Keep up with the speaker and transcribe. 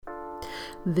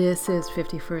This is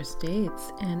 51st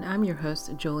Dates, and I'm your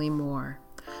host, Jolie Moore.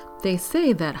 They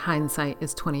say that hindsight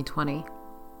is 2020.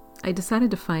 I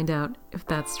decided to find out if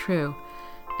that's true.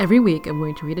 Every week, I'm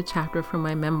going to read a chapter from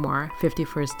my memoir,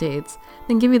 51st Dates,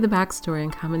 then give you the backstory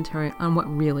and commentary on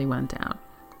what really went down.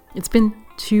 It's been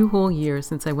 2 whole years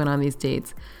since I went on these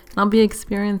dates, and I'll be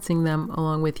experiencing them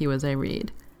along with you as I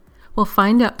read. We'll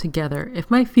find out together if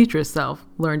my future self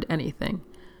learned anything.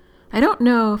 I don't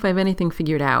know if I have anything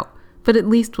figured out, but at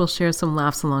least we'll share some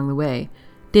laughs along the way.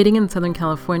 Dating in Southern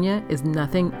California is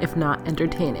nothing if not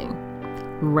entertaining.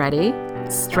 Ready?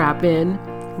 Strap in.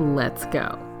 Let's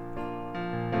go.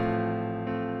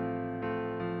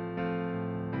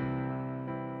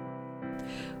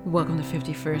 Welcome to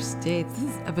 51st Dates.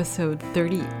 This is episode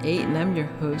 38, and I'm your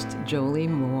host, Jolie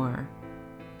Moore.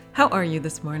 How are you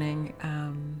this morning?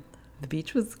 The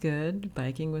beach was good.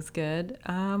 Biking was good.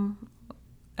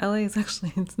 LA is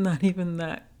actually, it's not even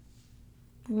that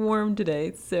warm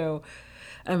today, so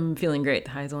I'm feeling great.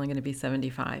 The high is only going to be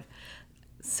 75.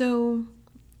 So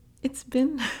it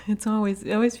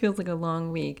always feels like a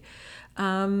long week.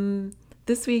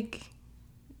 This week,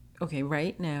 okay,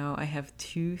 right now I have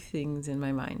 2 things in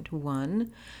my mind.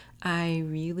 One, I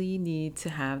really need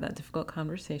to have that difficult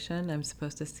conversation. I'm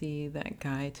supposed to see that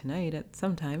guy tonight at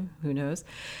some time, who knows,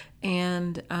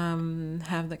 and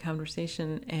have that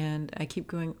conversation. And I keep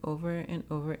going over and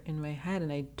over in my head,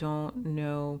 and I don't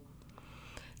know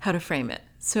how to frame it.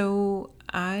 So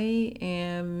I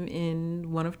am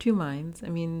in one of 2 minds.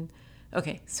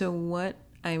 So what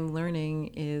I'm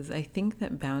learning is I think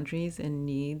that boundaries and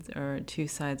needs are 2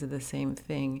 sides of the same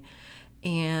thing.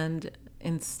 And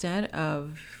instead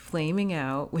of flaming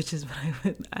out, which is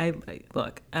what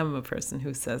look, I'm a person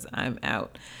who says I'm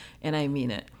out, and I mean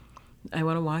it. I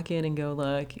want to walk in and go,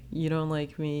 look, you don't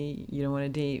like me, you don't want to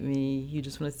date me, you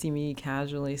just want to see me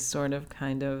casually, sort of,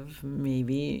 kind of,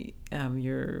 maybe,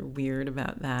 you're weird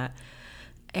about that,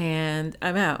 and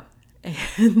I'm out.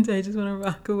 And I just want to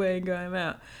walk away and go, I'm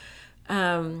out.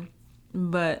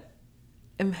 But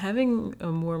I'm having a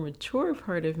more mature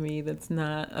part of me that's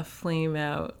not a flame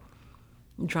out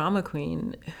drama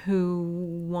queen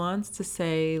who wants to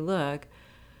say, look,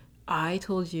 I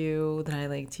told you that I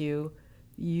liked you.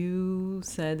 You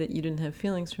said that you didn't have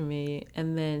feelings for me,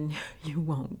 and then you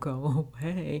won't go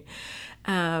away.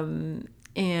 And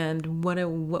what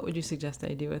would you suggest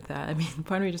I do with that? I mean,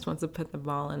 part of me just wants to put the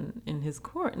ball in his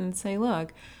court and say,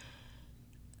 look,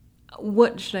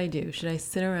 what should I do? Should I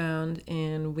sit around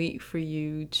and wait for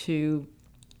you to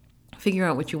figure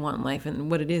out what you want in life, and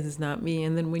what it is not me,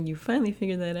 and then when you finally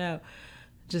figure that out,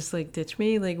 just like ditch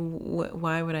me? Like,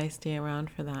 why would I stay around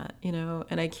for that, you know?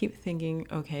 And I keep thinking,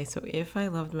 okay, so if I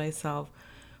loved myself,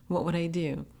 what would I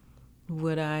do?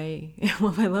 Well,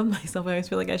 if I love myself, I always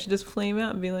feel like I should just flame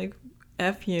out and be like,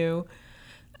 F you,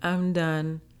 I'm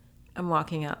done, I'm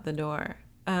walking out the door.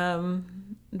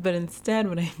 But instead,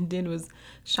 what I did was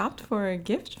shopped for a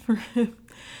gift for him,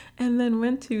 and then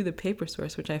went to the paper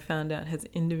source, which I found out has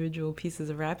individual pieces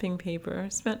of wrapping paper,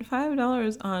 spent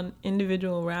 $5 on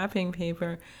individual wrapping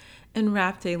paper, and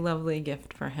wrapped a lovely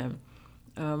gift for him.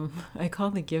 I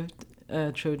call the gift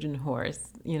a Trojan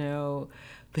horse. You know,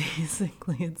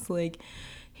 basically it's like,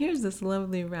 here's this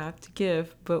lovely wrapped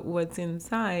gift, but what's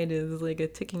inside is like a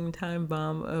ticking time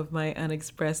bomb of my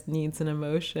unexpressed needs and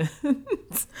emotions.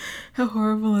 How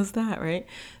horrible is that, right?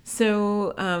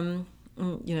 So,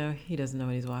 he doesn't know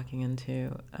what he's walking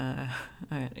into. I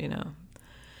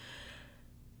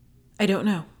don't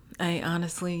know. I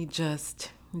honestly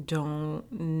just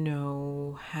don't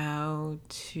know how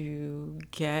to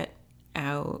get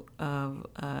out of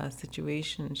a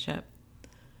situationship.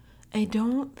 I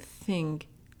don't think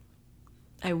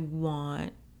I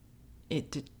want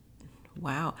it to,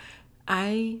 wow.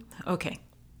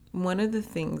 One of the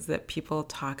things that people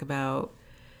talk about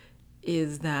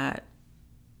is that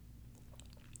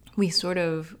we sort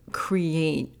of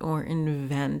create or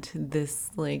invent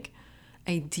this like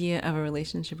idea of a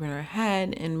relationship in our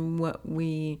head, and what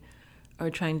we are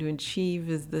trying to achieve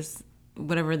is this,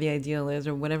 whatever the ideal is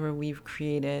or whatever we've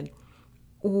created.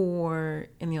 Or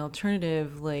in the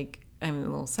alternative, like, I'm a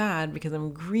little sad because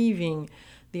I'm grieving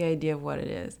the idea of what it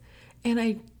is. And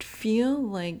I feel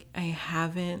like I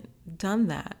haven't done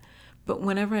that. But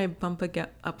whenever I bump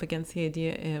up against the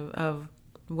idea of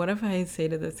what if I say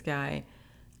to this guy,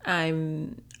 I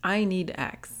need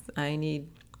X, I need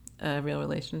a real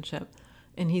relationship,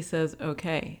 and he says,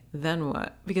 okay, then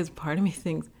what? Because part of me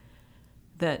thinks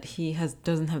that he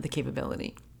doesn't have the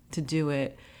capability to do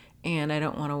it, and I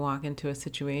don't want to walk into a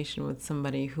situation with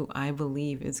somebody who I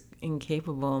believe is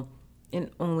incapable, and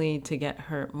only to get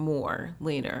hurt more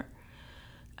later.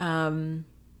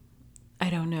 I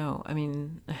don't know. I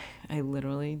mean, I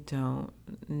literally don't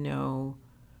know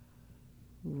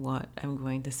what I'm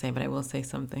going to say, but I will say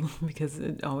something because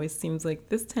it always seems like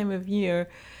this time of year,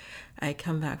 I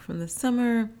come back from the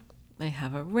summer, I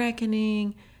have a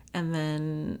reckoning, and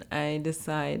then I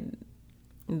decide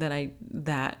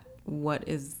that what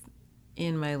is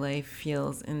in my life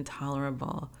feels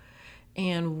intolerable.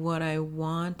 And what I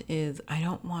want is, I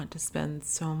don't want to spend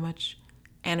so much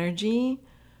energy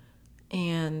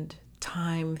and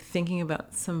time thinking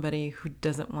about somebody who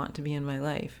doesn't want to be in my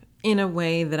life in a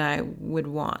way that I would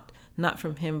want, not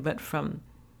from him, but from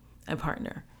a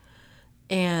partner.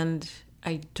 And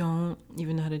I don't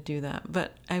even know how to do that.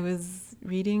 But I'm always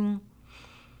reading.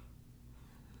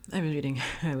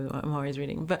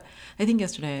 But I think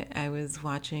yesterday I was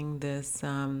watching this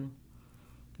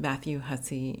Matthew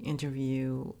Hussey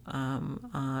interview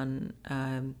on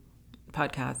a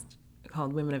podcast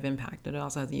called Women of Impact. It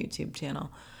also has a YouTube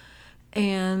channel.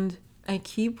 And I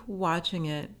keep watching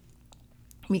it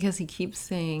because he keeps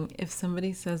saying, if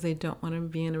somebody says they don't want to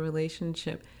be in a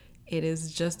relationship, it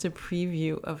is just a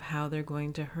preview of how they're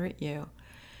going to hurt you.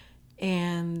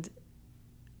 And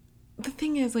the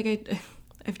thing is, like,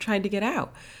 I've tried to get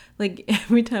out. Like,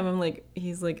 every time I'm like,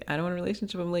 he's like, I don't want a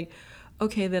relationship. I'm like,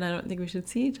 okay, then I don't think we should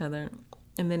see each other.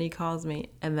 And then he calls me,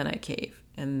 and then I cave.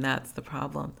 And that's the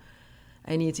problem.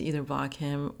 I need to either block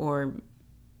him or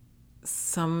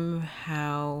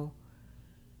somehow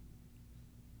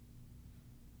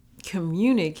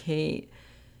communicate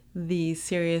the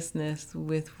seriousness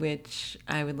with which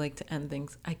I would like to end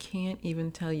things. I can't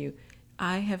even tell you.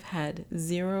 I have had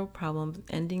zero problems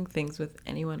ending things with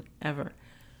anyone ever.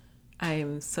 I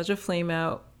am such a flame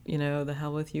out, the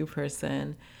hell with you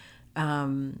person,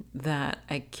 that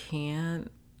I can't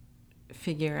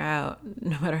figure out,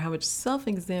 no matter how much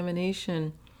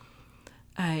self-examination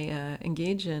I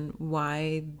engage in,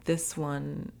 why this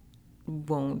one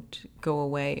won't go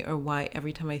away, or why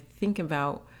every time I think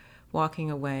about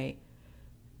walking away,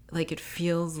 like, it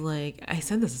feels like, I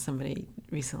said this to somebody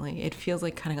recently, it feels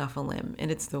like cutting off a limb.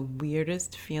 And it's the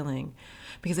weirdest feeling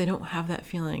because I don't have that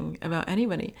feeling about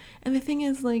anybody. And the thing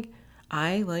is, like,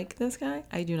 I like this guy.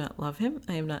 I do not love him.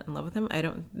 I am not in love with him. I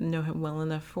don't know him well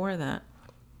enough for that.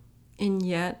 And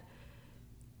yet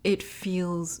it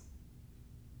feels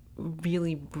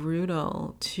really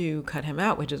brutal to cut him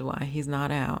out, which is why he's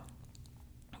not out.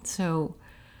 So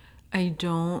I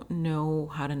don't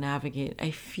know how to navigate. I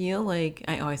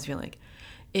always feel like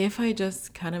if I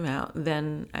just cut him out,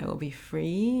 then I will be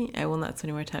free. I will not spend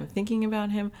any more time thinking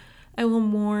about him. I will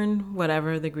mourn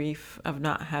whatever the grief of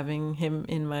not having him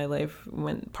in my life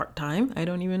went part-time. I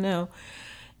don't even know.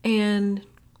 And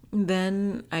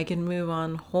then I can move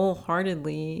on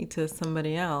wholeheartedly to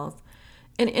somebody else.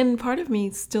 And part of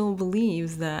me still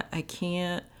believes that I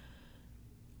can't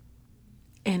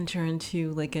enter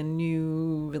into like a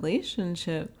new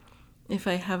relationship if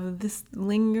I have this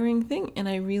lingering thing and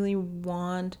I really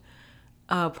want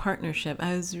a partnership.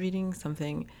 I was reading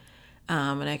something,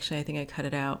 and actually I think I cut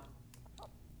it out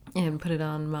and put it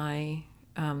on my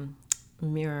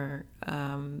mirror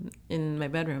in my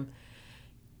bedroom.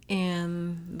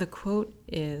 And the quote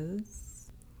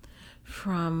is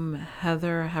from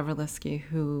Heather Havrilesky,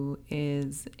 who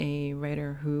is a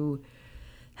writer who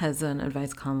has an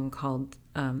advice column called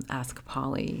Ask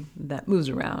Polly that moves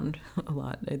around a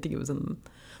lot. I think it was in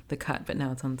The Cut, but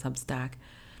now it's on Substack.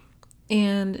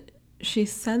 And she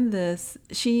said this,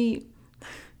 90%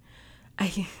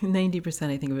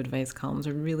 I think of advice columns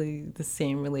are really the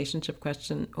same relationship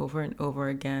question over and over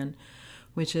again,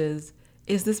 which is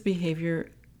this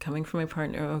behavior coming from my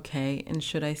partner okay? And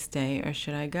should I stay or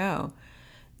should I go?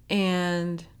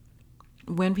 And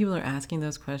when people are asking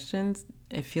those questions,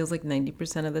 it feels like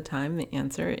 90% of the time the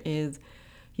answer is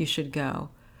you should go.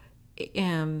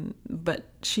 But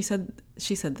she said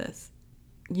this: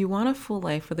 you want a full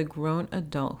life with a grown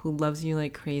adult who loves you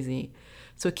like crazy,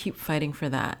 so keep fighting for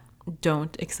that.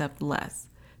 Don't accept less.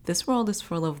 This world is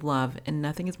full of love, and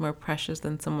nothing is more precious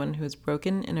than someone who is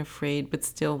broken and afraid but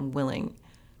still willing.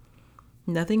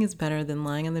 Nothing is better than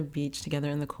lying on the beach together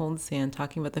in the cold sand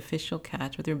talking about the fish you'll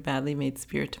catch with your badly made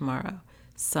spear tomorrow.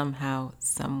 Somehow,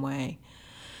 some way.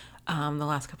 The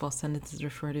last couple of sentences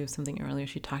refer to something earlier.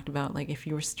 She talked about, like, if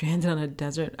you were stranded on a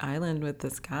desert island with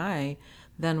this guy,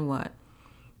 then what?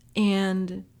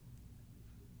 And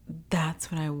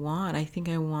that's what I want. I think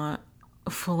I want a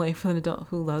full life with an adult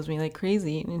who loves me like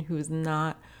crazy and who's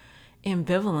not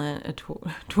ambivalent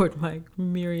toward my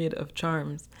myriad of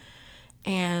charms.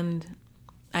 And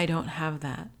I don't have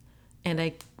that.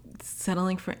 And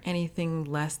settling for anything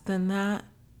less than that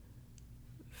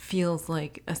feels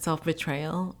like a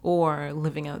self-betrayal or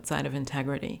living outside of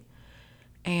integrity.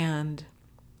 And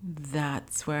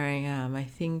that's where I am. I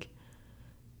think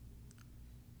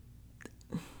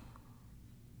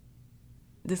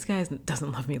this guy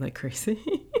doesn't love me like crazy.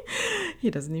 He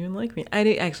doesn't even like me. I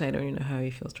don't even know how he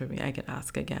feels toward me. I could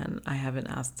ask again. I haven't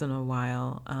asked in a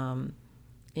while.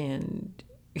 And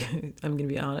I'm going to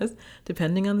be honest,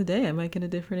 depending on the day, I might get a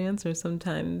different answer.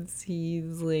 Sometimes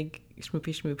he's like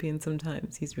schmoopy, and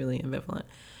sometimes he's really ambivalent.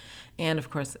 And of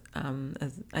course,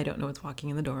 as I don't know what's walking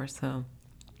in the door, so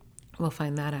we'll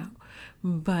find that out.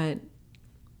 But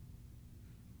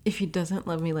if he doesn't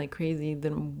love me like crazy,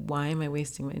 then why am I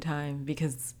wasting my time?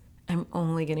 Because I'm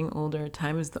only getting older.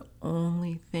 Time is the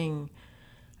only thing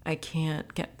I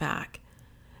can't get back.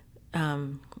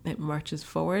 It marches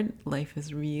forward. Life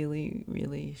is really,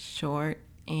 really short,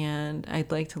 and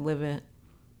I'd like to live it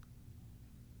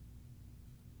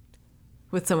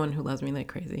with someone who loves me like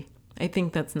crazy. I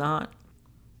think that's not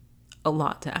a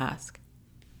lot to ask.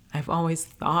 I've always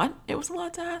thought it was a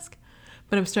lot to ask,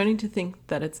 but I'm starting to think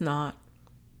that it's not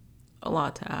a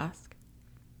lot to ask.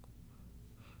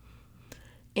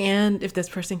 And if this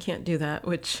person can't do that,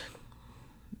 which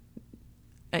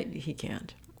he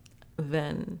can't,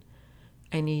 then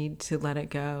I need to let it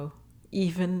go,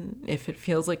 even if it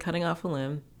feels like cutting off a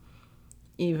limb,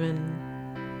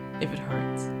 even if it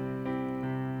hurts.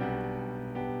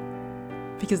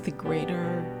 Because the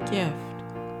greater gift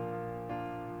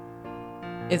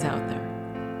is out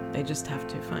there. I just have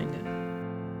to find it.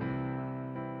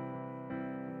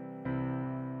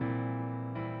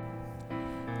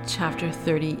 Chapter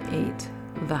 38,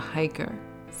 The Hiker,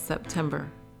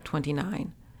 September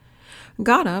 29.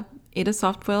 Got up, ate a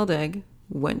soft-boiled egg,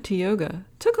 went to yoga,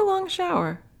 took a long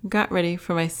shower, got ready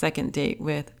for my second date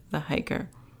with the hiker.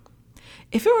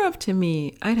 If it were up to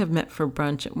me, I'd have met for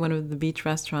brunch at one of the beach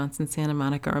restaurants in Santa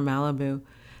Monica or Malibu,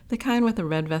 the kind with a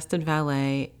red-vested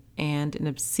valet and an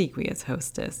obsequious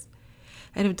hostess.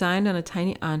 I'd have dined on a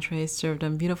tiny entree served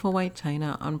on beautiful white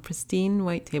china on pristine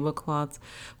white tablecloths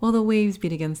while the waves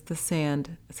beat against the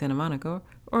sand, Santa Monica,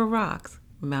 or rocks,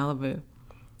 Malibu.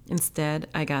 Instead,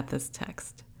 I got this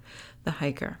text. The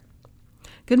hiker.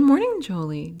 Good morning,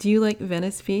 Jolie. Do you like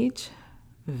Venice Beach?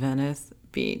 Venice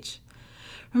Beach.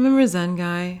 Remember Zen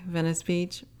Guy, Venice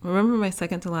Beach? Remember my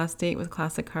second to last date with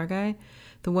Classic Car Guy?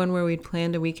 The one where we'd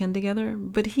planned a weekend together,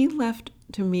 but he left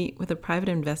to meet with a private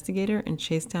investigator and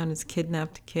chase down his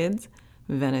kidnapped kids?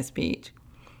 Venice Beach.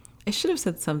 I should have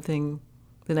said something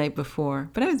the night before,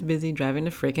 but I was busy driving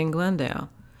to frickin' Glendale.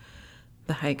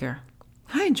 The hiker.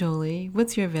 Hi, Jolie.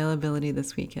 What's your availability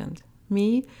this weekend?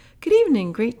 Me? Good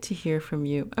evening. Great to hear from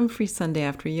you. I'm free Sunday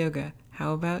after yoga.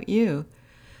 How about you?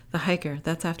 The hiker.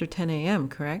 That's after 10 a.m.,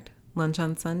 correct? Lunch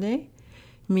on Sunday?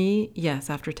 Me? Yes,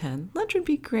 after 10. Lunch would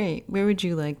be great. Where would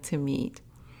you like to meet?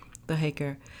 The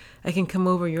hiker. I can come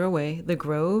over your way, the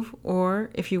Grove, or,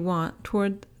 if you want,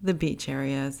 toward the beach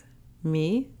areas.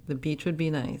 Me? The beach would be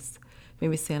nice.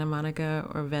 Maybe Santa Monica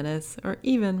or Venice or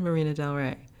even Marina del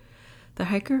Rey. The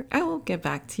hiker. I will get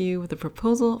back to you with a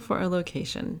proposal for a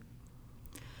location.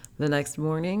 The next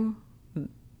morning,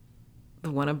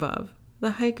 the one above.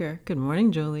 The hiker. Good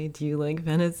morning, Jolie. Do you like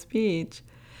Venice Beach?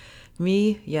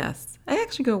 Me? Yes. I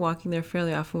actually go walking there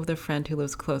fairly often with a friend who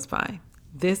lives close by.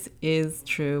 This is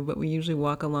true, but we usually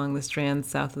walk along the strand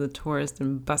south of the tourist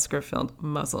and busker-filled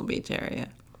Muscle Beach area.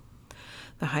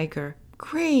 The hiker.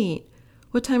 Great.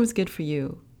 What time is good for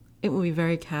you? It will be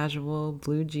very casual,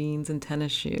 blue jeans and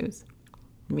tennis shoes.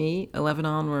 Me? 11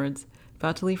 onwards.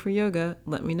 About to leave for yoga.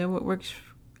 Let me know what works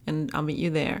and I'll meet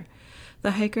you there.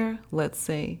 The hiker. Let's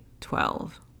say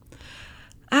 12.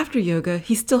 After yoga,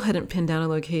 he still hadn't pinned down a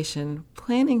location.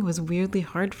 Planning was weirdly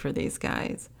hard for these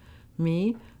guys.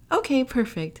 Me? Okay,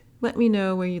 perfect. Let me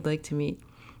know where you'd like to meet.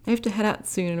 I have to head out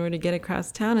soon in order to get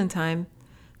across town in time.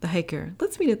 The hiker.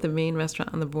 Let's meet at the main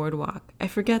restaurant on the boardwalk. I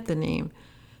forget the name.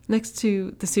 Next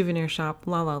to the souvenir shop,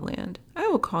 La La Land. I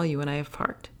will call you when I have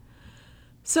parked.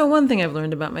 So one thing I've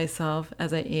learned about myself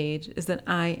as I age is that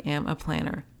I am a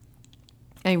planner.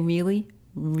 I really,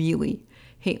 really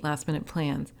hate last-minute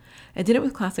plans. I did it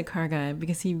with Classic Car Guy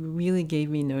because he really gave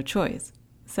me no choice.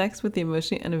 Sex with the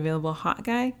emotionally unavailable hot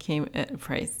guy came at a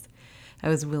price I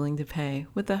was willing to pay.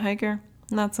 With the hiker,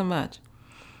 not so much.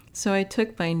 So I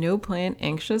took my no-plan,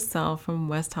 anxious self from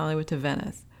West Hollywood to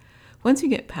Venice. Once you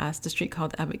get past a street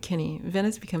called Abbot Kinney,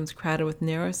 Venice becomes crowded with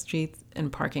narrow streets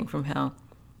and parking from hell.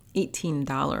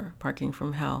 $18 parking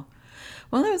from hell.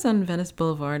 While I was on Venice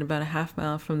Boulevard, about a half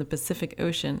mile from the Pacific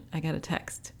Ocean, I got a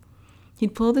text.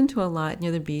 He'd pulled into a lot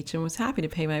near the beach and was happy to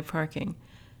pay my parking.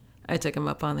 I took him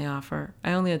up on the offer.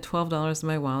 I only had $12 in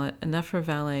my wallet, enough for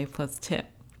valet plus tip.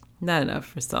 Not enough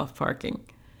for self-parking.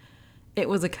 It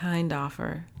was a kind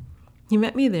offer. He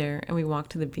met me there and we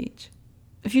walked to the beach.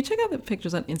 If you check out the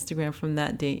pictures on Instagram from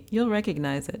that date, you'll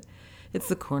recognize it. It's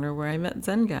the corner where I met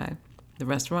Zen Guy. The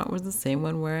restaurant was the same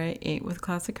one where I ate with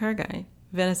Classic Car Guy.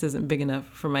 Venice isn't big enough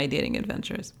for my dating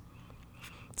adventures.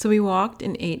 So we walked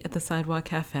and ate at the Sidewalk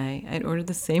Cafe. I'd ordered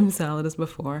the same salad as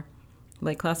before.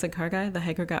 Like Classic Car Guy, the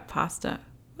hiker got pasta.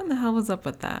 What the hell was up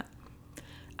with that?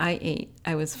 I ate.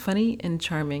 I was funny and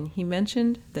charming. He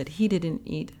mentioned that he didn't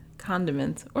eat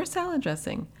condiments or salad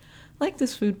dressing. Liked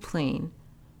his food plain.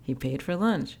 He paid for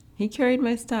lunch. He carried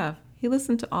my stuff. He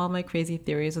listened to all my crazy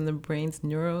theories on the brain's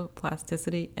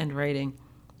neuroplasticity and writing.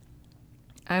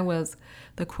 I was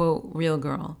the, quote, real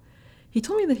girl. He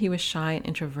told me that he was shy and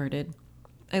introverted.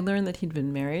 I learned that he'd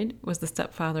been married, was the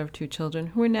stepfather of 2 children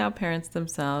who were now parents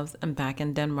themselves and back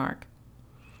in Denmark.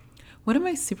 One of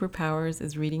my superpowers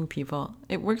is reading people.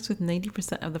 It works with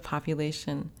 90% of the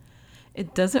population.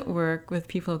 It doesn't work with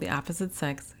people of the opposite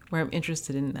sex where I'm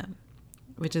interested in them,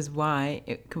 which is why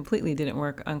it completely didn't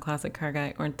work on Classic Car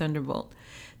Guy or in Thunderbolt.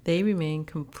 They remain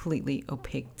completely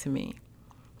opaque to me.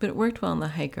 But it worked well in The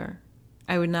Hiker.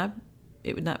 It would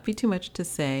not be too much to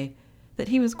say that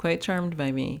he was quite charmed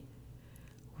by me.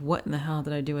 What in the hell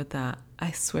did I do with that?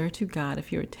 I swear to God,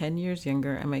 if you were 10 years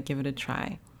younger, I might give it a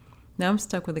try. Now I'm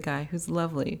stuck with a guy who's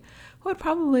lovely, who I'd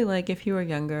probably like if he were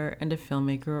younger and a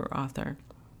filmmaker or author.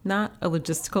 Not a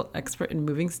logistical expert in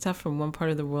moving stuff from one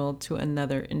part of the world to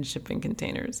another in shipping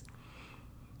containers.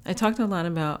 I talked a lot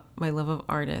about my love of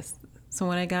artists, so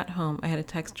when I got home, I had a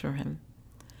text from him.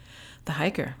 The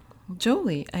Hiker.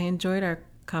 Jolie, I enjoyed our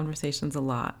conversations a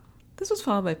lot. This was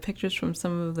followed by pictures from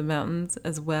some of the mountains,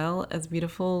 as well as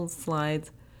beautiful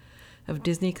slides of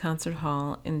Disney Concert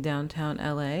Hall in downtown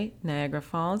LA, Niagara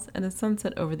Falls, and a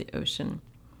sunset over the ocean.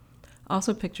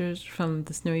 Also pictures from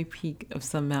the snowy peak of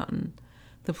some mountain,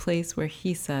 the place where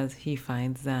he says he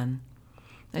finds Zen.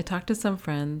 I talked to some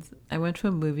friends, I went to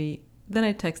a movie, then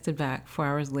I texted back 4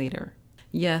 hours later.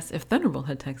 Yes, if Thunderbolt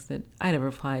had texted, I'd have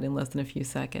replied in less than a few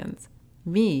seconds.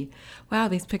 Me, wow,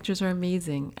 these pictures are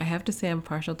amazing. I have to say I'm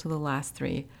partial to the last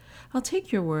 3. I'll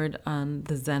take your word on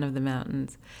the Zen of the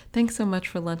mountains. Thanks so much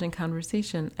for lunch and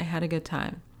conversation. I had a good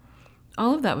time.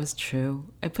 All of that was true.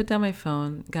 I put down my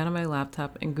phone, got on my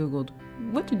laptop, and Googled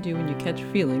what to do when you catch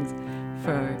feelings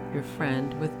for your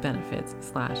friend with benefits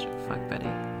 / fuck buddy.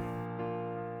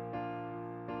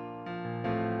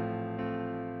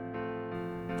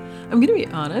 I'm going to be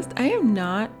honest, I am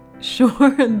not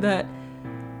sure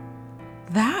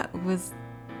that was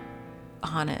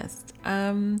honest.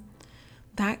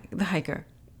 The Hiker,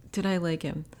 did I like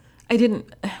him? I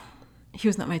didn't. He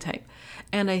was not my type.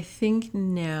 And I think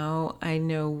now I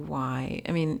know why.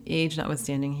 I mean, age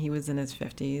notwithstanding, he was in his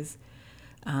 50s.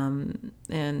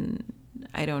 And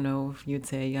I don't know if you'd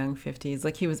say young 50s.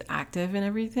 Like, he was active and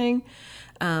everything,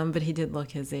 but he did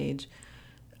look his age.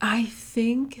 I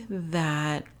think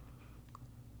that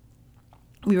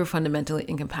we were fundamentally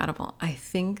incompatible. I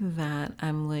think that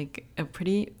I'm like a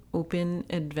pretty open,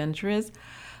 adventurous,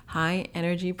 high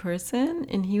energy person,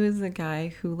 and he was a guy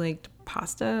who liked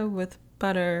pasta with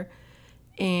butter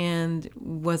and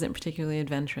wasn't particularly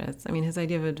adventurous. I mean, his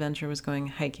idea of adventure was going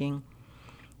hiking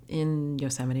in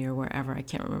Yosemite or wherever. I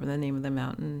can't remember the name of the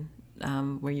mountain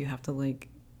where you have to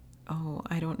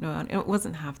I don't know. It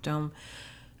wasn't Half Dome.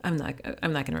 I'm not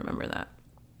going to remember that.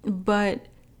 But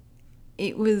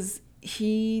it was.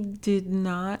 He did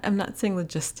not, I'm not saying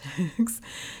logistics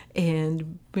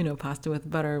and, pasta with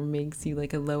butter makes you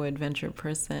like a low adventure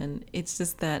person. It's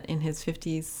just that in his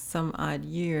 50s some odd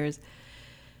years,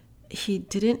 he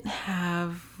didn't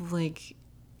have like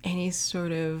any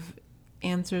sort of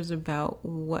answers about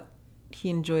what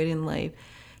he enjoyed in life,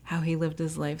 how he lived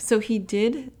his life. So he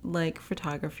did like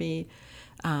photography,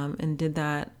 and did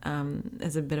that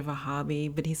as a bit of a hobby,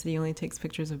 but he said he only takes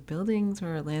pictures of buildings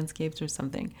or landscapes or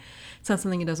something. It's not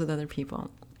something he does with other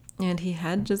people. And he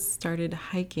had just started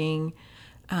hiking,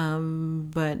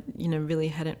 but, really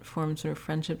hadn't formed sort of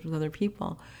friendships with other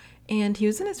people. And he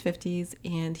was in his 50s,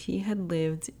 and he had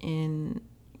lived in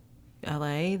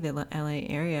LA, the LA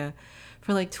area,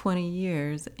 for like 20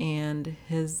 years, and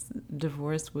his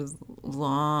divorce was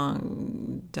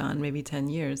long done, maybe 10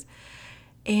 years.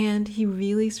 And he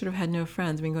really sort of had no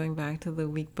friends. I mean, going back to the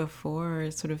week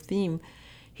before sort of theme,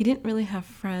 he didn't really have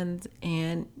friends,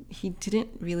 and he didn't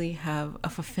really have a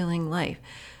fulfilling life.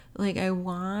 Like, I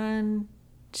want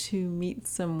to meet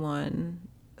someone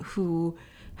who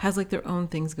has like their own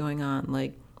things going on.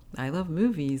 Like, I love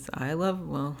movies.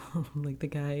 Like the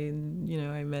guy,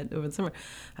 I met over the summer.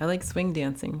 I like swing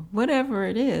dancing. Whatever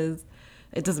it is,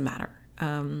 it doesn't matter.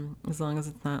 as long as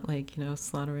it's not like,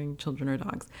 slaughtering children or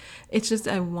dogs. It's just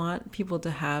I want people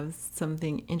to have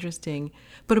something interesting,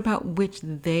 but about which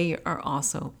they are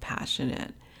also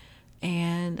passionate.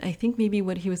 And I think maybe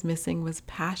what he was missing was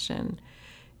passion.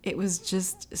 It was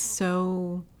just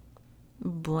so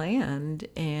bland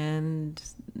and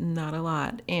not a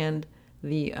lot. And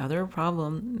the other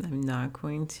problem, I'm not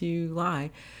going to lie,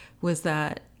 was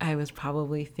that I was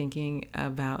probably thinking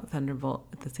about Thunderbolt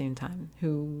at the same time,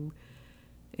 who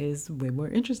is way more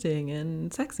interesting and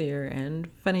sexier and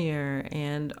funnier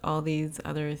and all these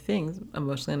other things,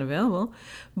 emotionally unavailable,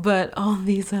 but all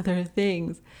these other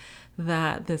things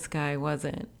that this guy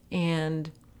wasn't.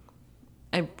 And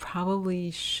I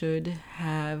probably should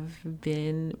have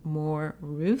been more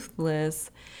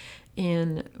ruthless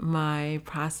in my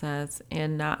process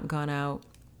and not gone out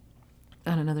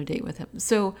on another date with him.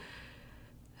 So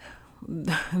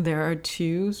there are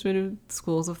two sort of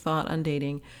schools of thought on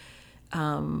dating.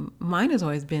 Mine has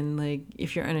always been like,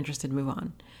 if you're uninterested, move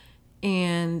on.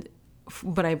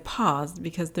 But I paused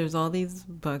because there's all these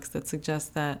books that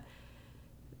suggest that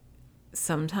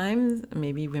sometimes,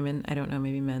 maybe women, I don't know,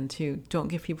 maybe men too, don't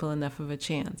give people enough of a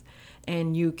chance.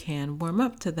 And you can warm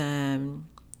up to them,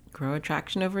 grow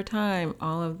attraction over time,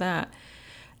 all of that.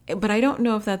 But I don't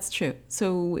know if that's true.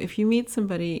 So if you meet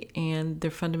somebody and they're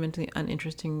fundamentally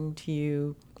uninteresting to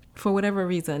you for whatever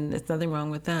reason, it's nothing wrong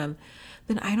with them,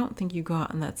 then I don't think you go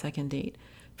out on that second date.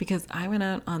 Because I went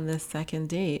out on this second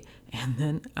date and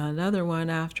then another one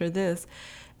after this,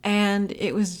 and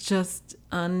it was just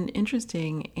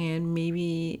uninteresting. And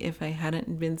maybe if I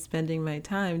hadn't been spending my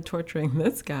time torturing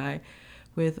this guy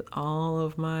with all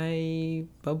of my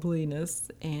bubbliness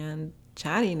and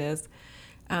chattiness,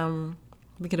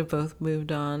 we could have both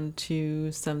moved on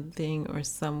to something or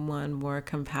someone more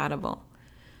compatible.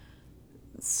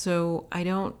 So I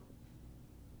don't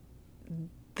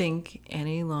think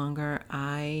any longer.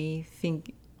 I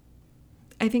think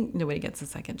nobody gets a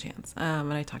second chance.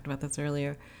 And I talked about this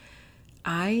earlier.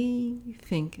 I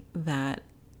think that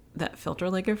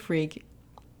Filter Like a Freak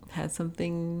has some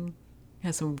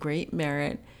great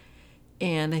merit.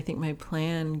 And I think my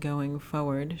plan going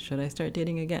forward, should I start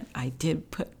dating again? I did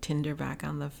put Tinder back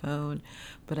on the phone,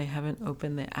 but I haven't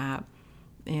opened the app.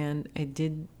 And I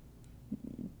don't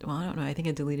know. I think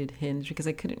I deleted Hinge because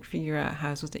I couldn't figure out how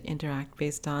I was supposed to interact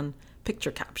based on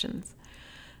picture captions.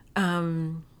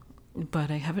 But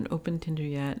I haven't opened Tinder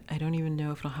yet. I don't even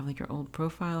know if it'll have like your old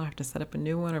profile or I have to set up a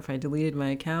new one, or if I deleted my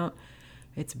account.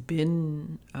 It's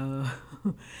been a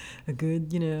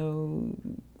good,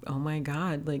 oh my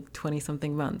God, like 20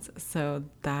 something months. So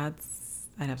I'd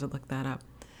have to look that up.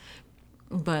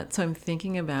 But so I'm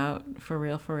thinking about for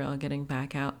real, getting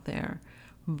back out there.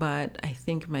 But I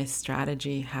think my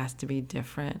strategy has to be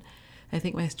different. I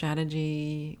think my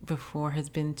strategy before has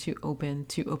been too open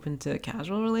to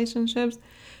casual relationships,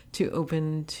 too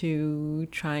open to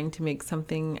trying to make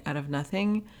something out of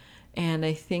nothing. And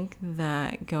I think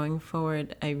that going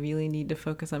forward, I really need to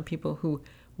focus on people who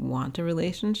want a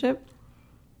relationship,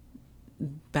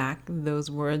 back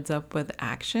those words up with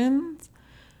actions,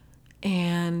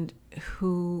 and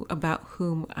about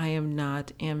whom I am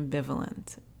not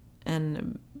ambivalent,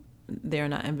 and they're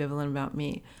not ambivalent about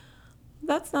me.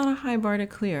 That's not a high bar to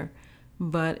clear,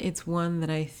 but it's one that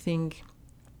I think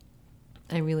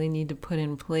I really need to put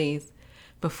in place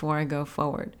before I go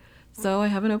forward. So I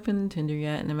haven't opened Tinder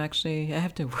yet, and I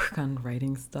have to work on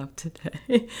writing stuff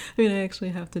today. I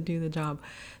actually have to do the job.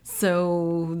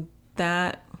 So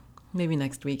that maybe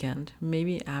next weekend,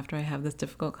 maybe after I have this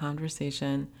difficult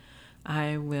conversation,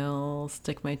 I will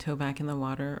stick my toe back in the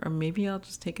water, or maybe I'll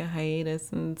just take a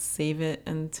hiatus and save it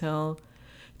until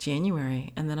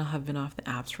January, and then I'll have been off the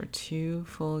apps for 2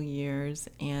 full years,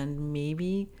 and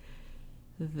maybe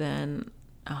then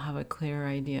I'll have a clearer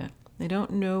idea. I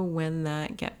don't know when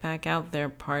that get back out there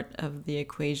part of the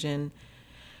equation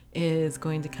is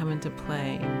going to come into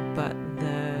play, but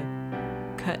the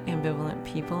cut ambivalent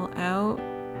people out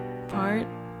part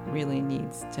really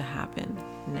needs to happen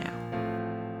now.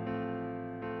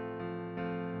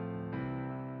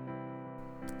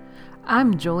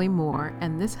 I'm Jolie Moore,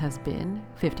 and this has been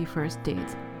 51st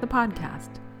Dates, the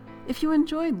podcast. If you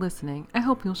enjoyed listening, I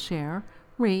hope you'll share,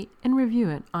 rate, and review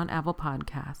it on Apple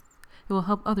Podcasts. It will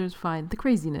help others find the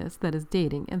craziness that is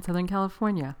dating in Southern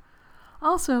California.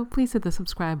 Also, please hit the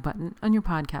subscribe button on your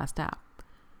podcast app.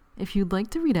 If you'd like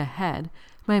to read ahead,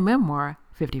 my memoir,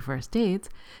 51st Dates,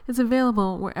 is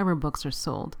available wherever books are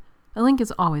sold. A link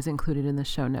is always included in the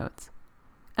show notes.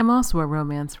 I'm also a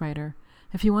romance writer.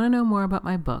 If you want to know more about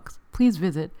my books, please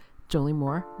visit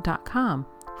joliemoore.com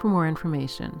for more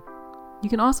information. You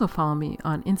can also follow me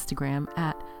on Instagram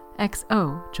at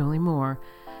XO Jolie Moore,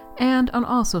 and on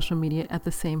all social media at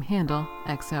the same handle,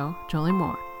 XO Jolie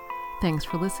Moore. Thanks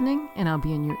for listening, and I'll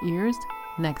be in your ears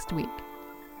next week.